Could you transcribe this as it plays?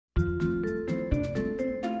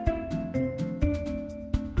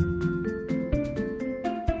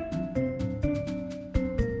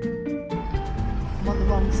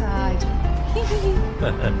Hi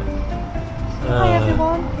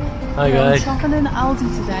everyone. Hi guys. We're shopping in Aldi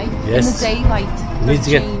today. Yes. In the daylight.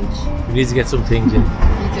 We need to get some things in. We do.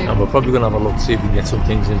 And we're probably going to have a look to see if we can get some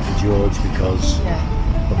things in for George because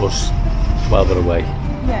of us while they're away.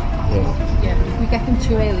 Yeah. Yeah, but if we get them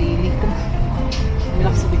too early, you eat them. We'll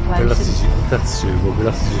have to be close. That's true, but we'll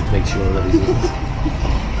have to just make sure that he's in.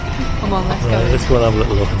 Come on, let's go. Let's go and have a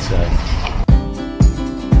little look inside.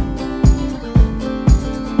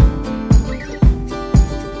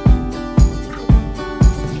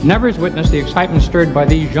 Never has witnessed the excitement stirred by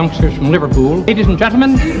these youngsters from Liverpool. Ladies and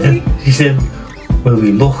gentlemen. He said, well,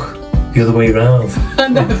 we look the other way around. I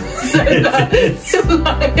never said that.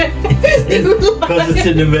 Because it's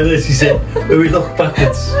in the middle, she said, well, we look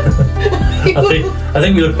backwards. I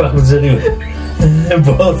think we look backwards anyway.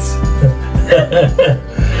 But...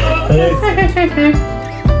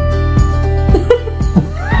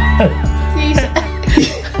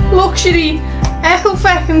 Luxury echo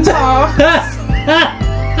fucking talk.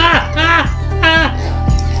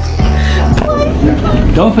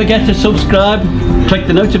 Don't forget to subscribe, click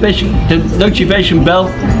the notification bell,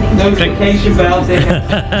 notification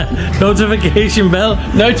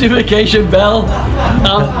bell,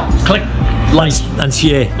 and click like and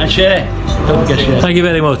share. Don't forget share. Thank you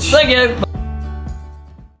very much. Thank you.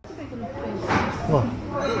 What?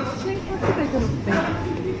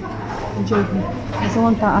 I'm joking. I don't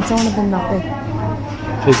want that. I don't want to bin that big.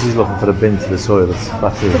 Tracy's looking for a bin for the toilet.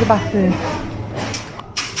 Bathroom. For the bathroom.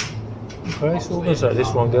 Okay, so we're going to try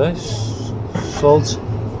this one, guys. Salt,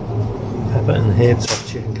 pepper and herb top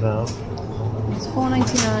chicken crown. It's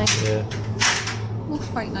 $4.99. Yeah. Looks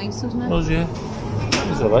quite nice, doesn't it? Does, yeah.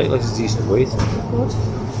 It's alright, like it's a decent weight. Good.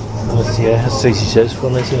 And it's, yeah, as Tracy says,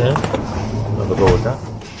 $4.99. Have a go with that. Oh,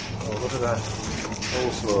 look at that.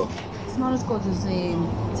 Coleslaw. It's not as good as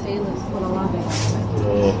Taylor's, but I'll have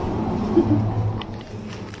Yeah.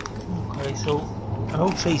 Okay, so I know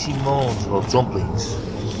Tracy moans about dumplings.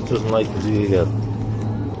 She doesn't like them, do you, girl?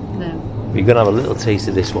 No. We're going to have a little taste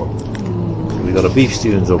of this one. We've got a beef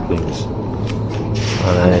stew and dumplings.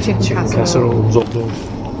 And a chicken casserole dumplings.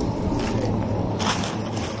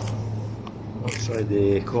 Outside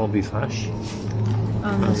the corned beef hash.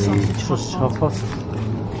 And the sausage hot pot.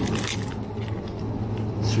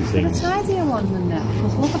 Two It's a things. tidier one than that.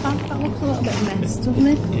 Because look at that, that looks a little bit messed, doesn't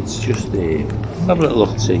it? It's just have a little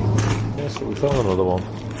look and see. Yeah, so we found another one.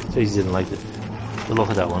 Tracy didn't like it. The look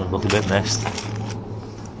at that one, it looked a bit messed.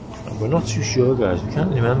 And we're not too sure, guys. We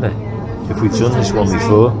can't remember if we've done this one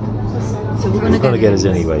before. So we're going to get it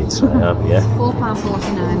anyway, so I have, yeah.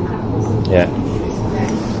 £4.49. Yeah.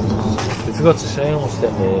 We forgot to say how much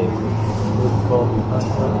them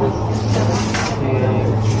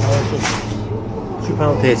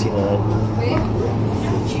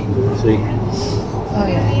 £2.39. See? Oh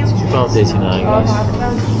yeah. £2.39, guys.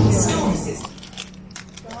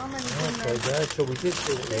 Okay, guys, so we did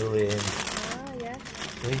say that we were in. yeah.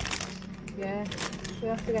 See? Yeah. We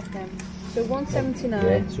have to get them. So $1.79.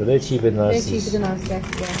 Yeah, so they're cheaper than ours. They're cheaper than ours, yeah.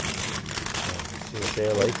 See what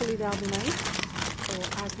they're like. Hopefully they'll be nice. Or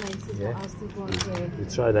as nice as what ours did one day. We'll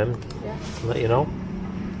try them. Yeah. Let you know.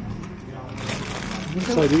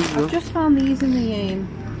 So I've just found these in the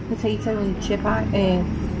potato and chip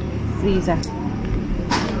freezer.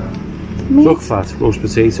 Duck fat, roast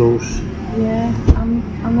potatoes. Yeah, I'm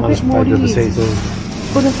a Nice bit more bag of used. potatoes.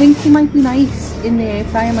 But I think they might be nice in the air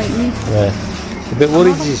fryer, might we? Yeah. A bit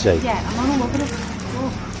worried, did you say? Yeah, I'm on a look at it.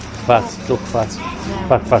 Fat, duck fat.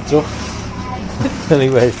 Yeah. Fat duck.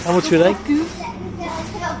 Anyway, how much were they?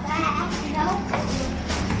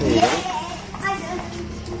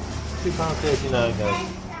 £2.39, guys.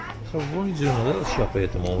 So we're only doing a little shop here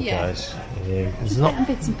at the moment, guys. There's not a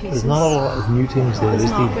lot of new things there, is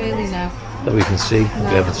there? Really, no. That we can see, that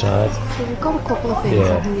we haven't tried. So we've got a couple of things,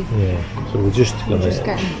 haven't we? Yeah. So we're just going to...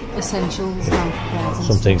 getting essentials now.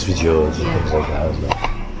 Some things for George and things like that as well.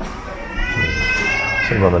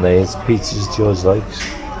 Some lemonades, pizzas George likes.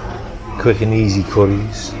 Quick and easy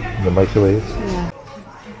curries in the microwave. Yeah.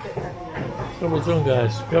 So we're done,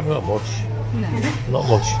 guys. We haven't got much. No. Not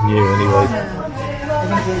much new anyway.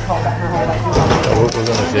 So what we're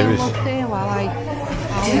going to do is...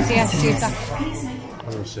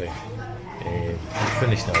 We'll see. It's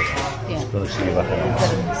finished now, guys. Just going to see if I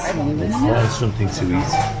can find something to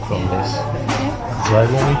eat from this. Try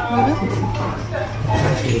it, won't we?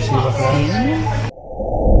 See if I can.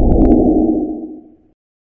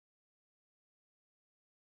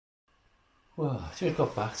 Well, I just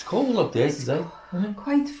got back. It's cold up there today.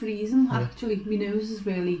 Quite freezing, actually. My nose is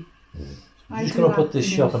really... We're just going to put this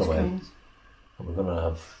shopping away. And we're going to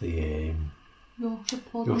have the Yorkshire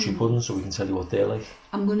pudding, so we can tell you what they're like.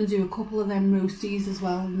 I'm going to do a couple of them roasties as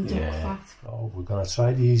well in the duck fat. Oh, we're going to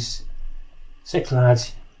try these 6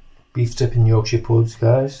 large beef dripping Yorkshire puds,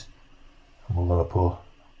 guys. And we're going to put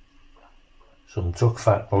some duck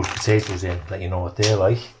fat roast potatoes in, let you know what they're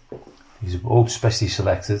like. These are both specially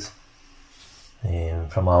selected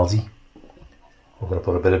from Aldi. We're going to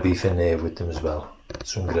put a bit of beef in there with them as well.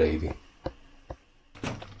 Some gravy.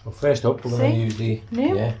 Well, first up, we're going to use the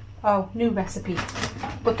new. Oh, new recipe,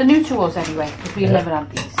 but the new to us anyway, because we never had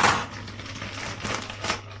these.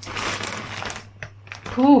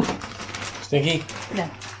 Ooh, stinky? No.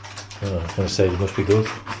 Oh, I was going to say it must be good.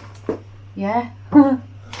 Yeah.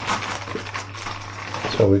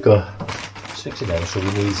 So we've got 6 of them, so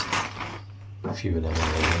we need a few of them in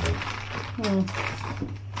there. Well,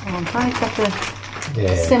 I'm trying to get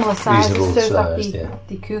the similar sizes so that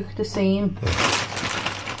they cook the same.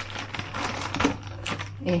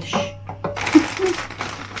 Ish.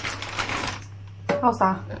 How's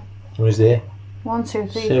that? What is there? 1, 2,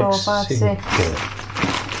 3, 4, 5, 6. You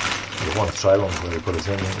want to try one before you put it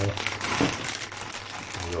in, don't you?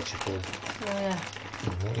 Yorkshire pudding. Yeah.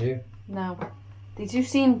 Not you? No. They do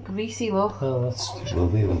seem greasy, look. Well, will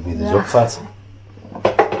be the duck fat.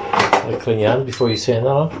 Clean your hand before you turn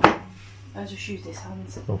that on. I'll just use this hand.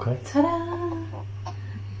 Okay. Ta-da!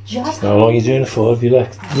 Just How long are you doing it for? Have you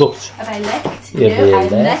looked? Have I licked? Yeah, no, I'm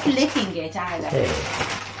not licking it either.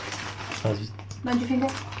 Mind your finger?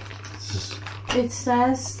 It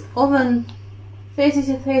says oven 30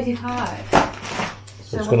 to 35.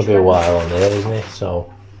 So it's going to be a while on there, isn't it?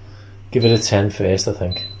 So give it a 10 first, I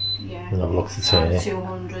think. Yeah. And have a look to turn it.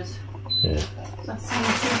 200. Yeah. That's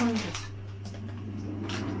 200.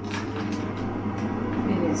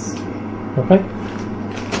 It is. Okay.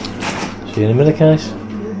 See you in a minute, guys.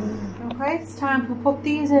 Okay, it's time to put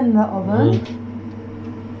these in the oven.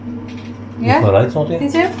 Yeah? Alright, don't you?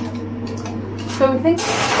 These do. So we think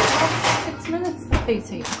 6 minutes,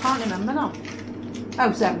 80. I can't remember now.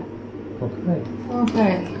 Oh, 7. Okay.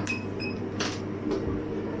 Okay.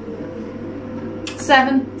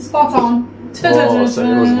 7, spot on. Oh, so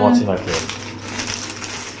you wasn't watching that game.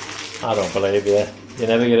 I don't believe you. You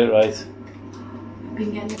never get it right. I've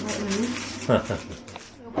been getting it right.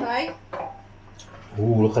 Okay. Oh,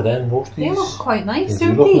 look at them roasties. They look quite nice, They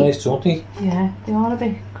don't do look they? nice, don't they? Yeah, they are a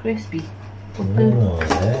bit crispy. But Yeah.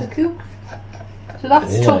 they're cool. So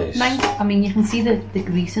that's Very nice. nice. I mean, you can see the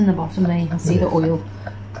grease in the bottom there. You can see the oil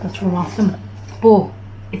that's run off them. But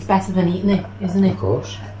it's better than eating it, isn't it? Of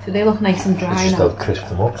course. So they look nice and dry It's just now. how crisp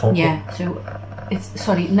them up, don't Yeah. So it's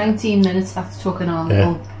 19 minutes that's took in our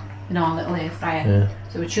little air fryer. Yeah.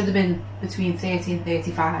 So it should have been between 30 and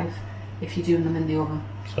 35 if you're doing them in the oven.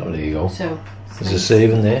 So there you go. So there's a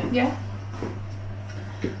saving there. Yeah.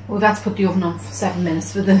 We've had to put the oven on for 7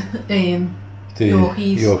 minutes for the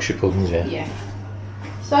Yorkies. Yorkshire puddings, yeah. Yeah.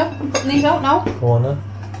 So I'm putting these out now. Go on then.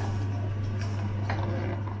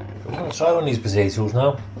 I'm going to try one of these potatoes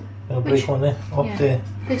now. Going to break one there. Up there.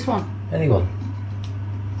 This one. Anyone.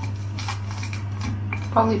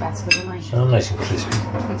 Probably better with a knife. Sound nice and crispy.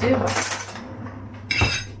 We do.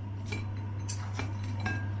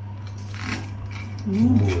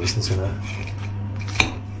 Ooh, listen to that.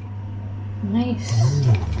 Nice.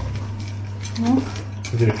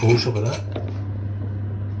 We did a close up of that.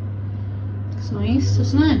 It's nice,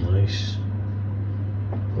 isn't it? Nice.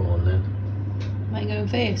 Go on then. Am I going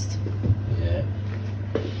first? Yeah.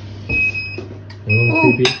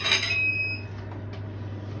 Oh, creepy.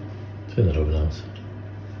 Turn that oven out.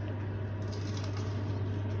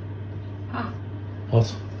 Hot.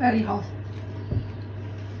 Hot? Very hot.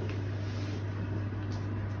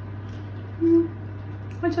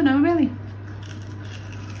 I don't know really.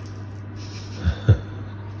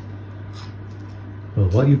 Well,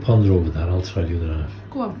 while you ponder over that, I'll try the other half.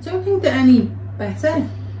 Go on. Don't think they're any better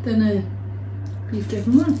than a beef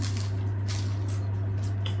driven one.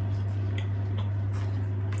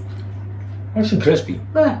 Nice and crispy.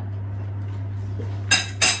 There.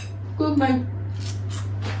 Good mate.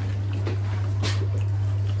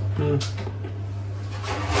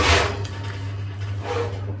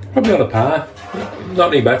 Probably on a par.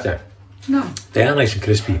 Not any better. No. They are nice and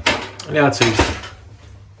crispy. And they are tasty.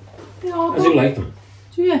 They are I do like them.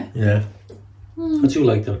 Do you? Yeah. I do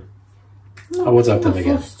like them. I would have them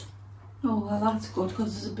again. Oh, well, that's good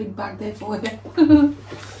because there's a big bag there for you.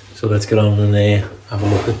 So let's get on and have a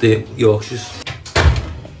look at the Yorkshires.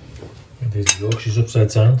 There's the Yorkshires upside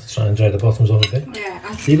down to try and dry the bottoms off a bit.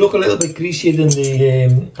 Yeah. They look a little bit greasier than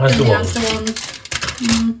the Asda ones.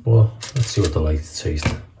 Well, let's see what they're like to taste.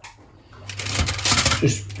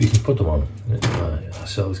 Just, you can put them on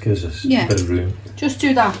ourselves, gives us a bit of room. Just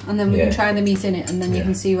do that, and then we can try the meat in it, and then you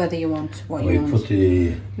can see whether you want what you want.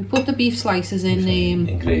 We put the beef slices in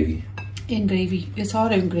gravy. In gravy. It's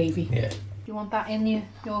our own gravy. Yeah. You want that in your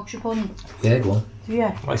Yorkshire pudding? Yeah, go on. Do you?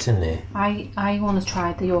 What's in there? I want to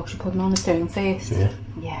try the Yorkshire pudding on its own first. Do you?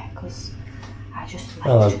 Yeah, because I just like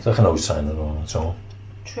well, I can always sign it on its own.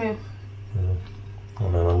 True.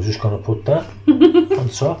 And then I'm just going to put that on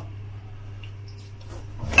top.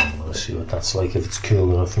 Let's see what that's like, if it's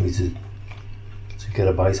cool enough for me to get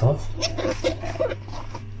a bite off.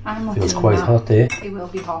 I'm not Feels doing quite that. hot there. It will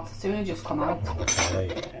be hot as soon as it just come out.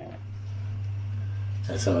 Okay.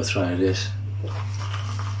 Let's have a try of this.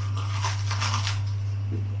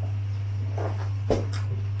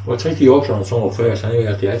 Well, take the Yorkshire on its own first, anyway,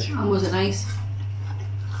 at the edge. And was it nice?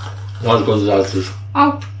 Not as good as ours.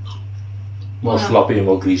 Oh. More sloppy and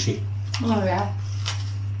more greasy. Oh yeah.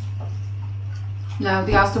 No,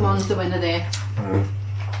 the Asda one's the winner there.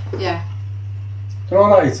 Yeah. They're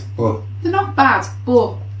alright, but they're not bad,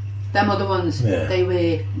 but them other ones, they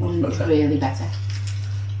were really better.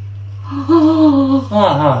 I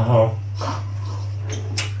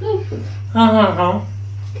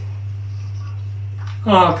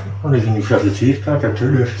don't even need to have the teeth, can't get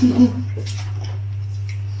through this.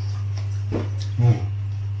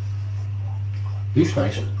 Beef's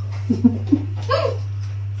nice.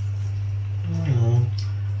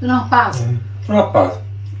 They're not bad. They're not bad.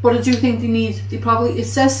 But I do think they probably, it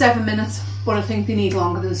says 7 minutes, but I think they need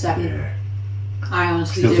longer than 7. Yeah. I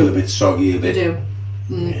honestly Still do. feel a bit soggy a bit. They do.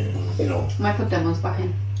 Yeah, you know. I might put them ones back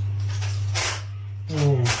in.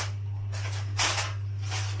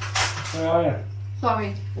 Oh yeah.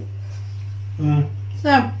 Sorry.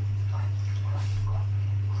 So.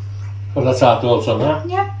 Well, that's our thoughts on that.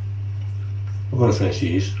 Yeah. We're going to finish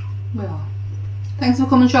these. We are. Thanks for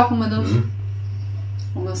coming shopping with us. And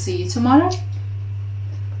we'll see you tomorrow.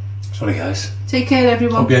 Sorry guys. Take care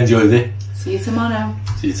everyone. Hope you enjoyed it. See you tomorrow.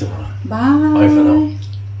 See you tomorrow. Bye. Bye for now.